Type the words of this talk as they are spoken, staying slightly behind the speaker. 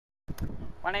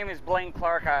My name is Blaine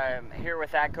Clark. I'm here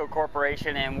with AGCO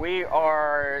Corporation, and we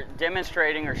are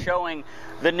demonstrating or showing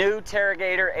the new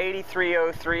TerraGator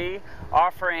 8303,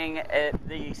 offering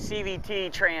the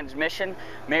CVT transmission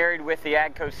married with the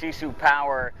AGCO SISU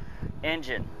POWER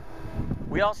engine.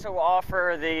 We also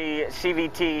offer the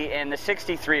CVT in the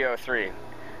 6303.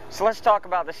 So let's talk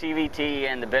about the CVT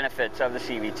and the benefits of the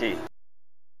CVT.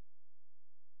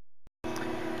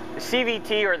 The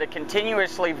CVT, or the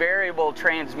continuously variable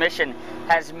transmission,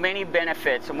 has many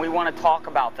benefits, and we want to talk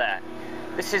about that.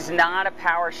 This is not a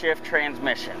power shift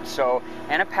transmission. So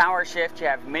in a power shift, you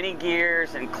have many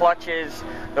gears and clutches,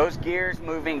 those gears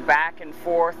moving back and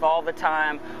forth all the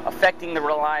time, affecting the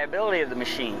reliability of the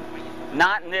machine.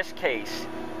 Not in this case.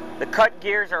 The cut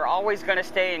gears are always going to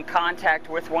stay in contact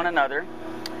with one another.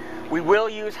 We will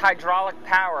use hydraulic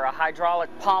power, a hydraulic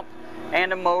pump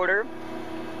and a motor,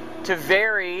 to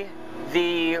vary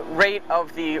the rate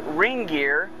of the ring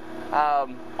gear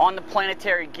on the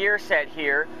planetary gear set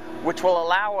here, which will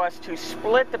allow us to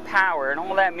split the power. And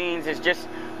all that means is just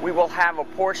we will have a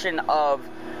portion of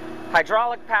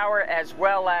hydraulic power as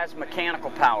well as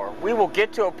mechanical power. We will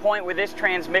get to a point with this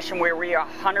transmission where we are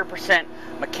 100%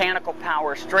 mechanical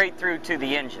power straight through to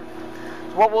the engine.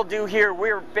 So what we'll do here,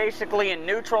 we're basically in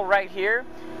neutral right here.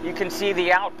 You can see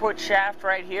the output shaft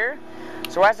right here.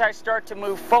 So as I start to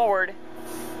move forward,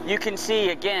 you can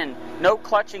see again, no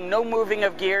clutching, no moving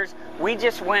of gears. We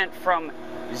just went from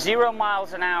 0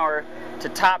 miles an hour to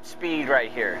top speed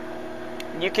right here.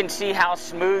 You can see how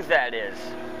smooth that is.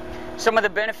 Some of the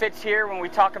benefits here when we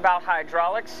talk about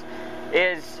hydraulics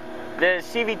is the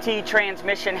CVT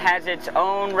transmission has its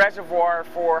own reservoir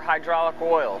for hydraulic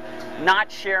oil,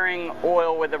 not sharing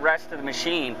oil with the rest of the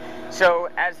machine. So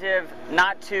as if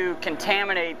not to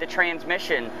contaminate the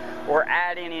transmission or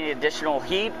add any additional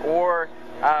heat or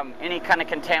any kind of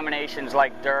contaminations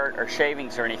like dirt or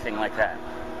shavings or anything like that.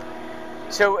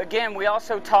 So again, we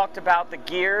also talked about the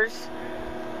gears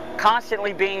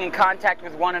constantly being in contact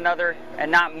with one another and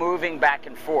not moving back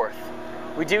and forth.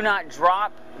 We do not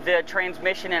drop the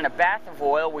transmission in a bath of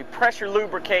oil. We pressure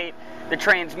lubricate the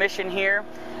transmission here,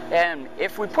 and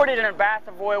if we put it in a bath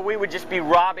of oil, we would just be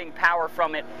robbing power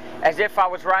from it as if I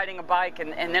was riding a bike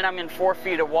and then I'm in 4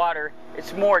 feet of water.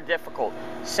 It's more difficult.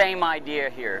 Same idea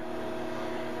here.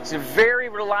 It's a very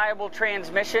reliable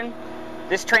transmission.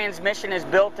 This transmission is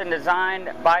built and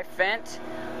designed by Fendt.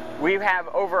 We have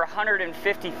over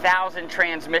 150,000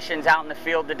 transmissions out in the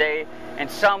field today,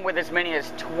 and some with as many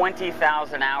as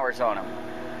 20,000 hours on them.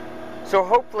 So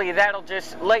hopefully that'll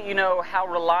just let you know how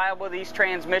reliable these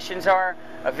transmissions are,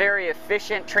 a very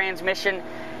efficient transmission,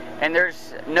 and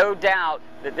there's no doubt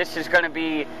that this is going to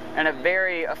be a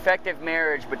very effective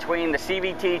marriage between the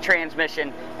CVT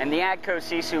transmission and the AGCO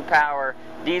SISU POWER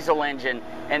diesel engine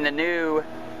and the new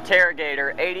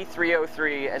TerraGator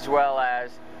 8303 as well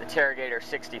as the TerraGator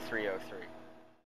 6303.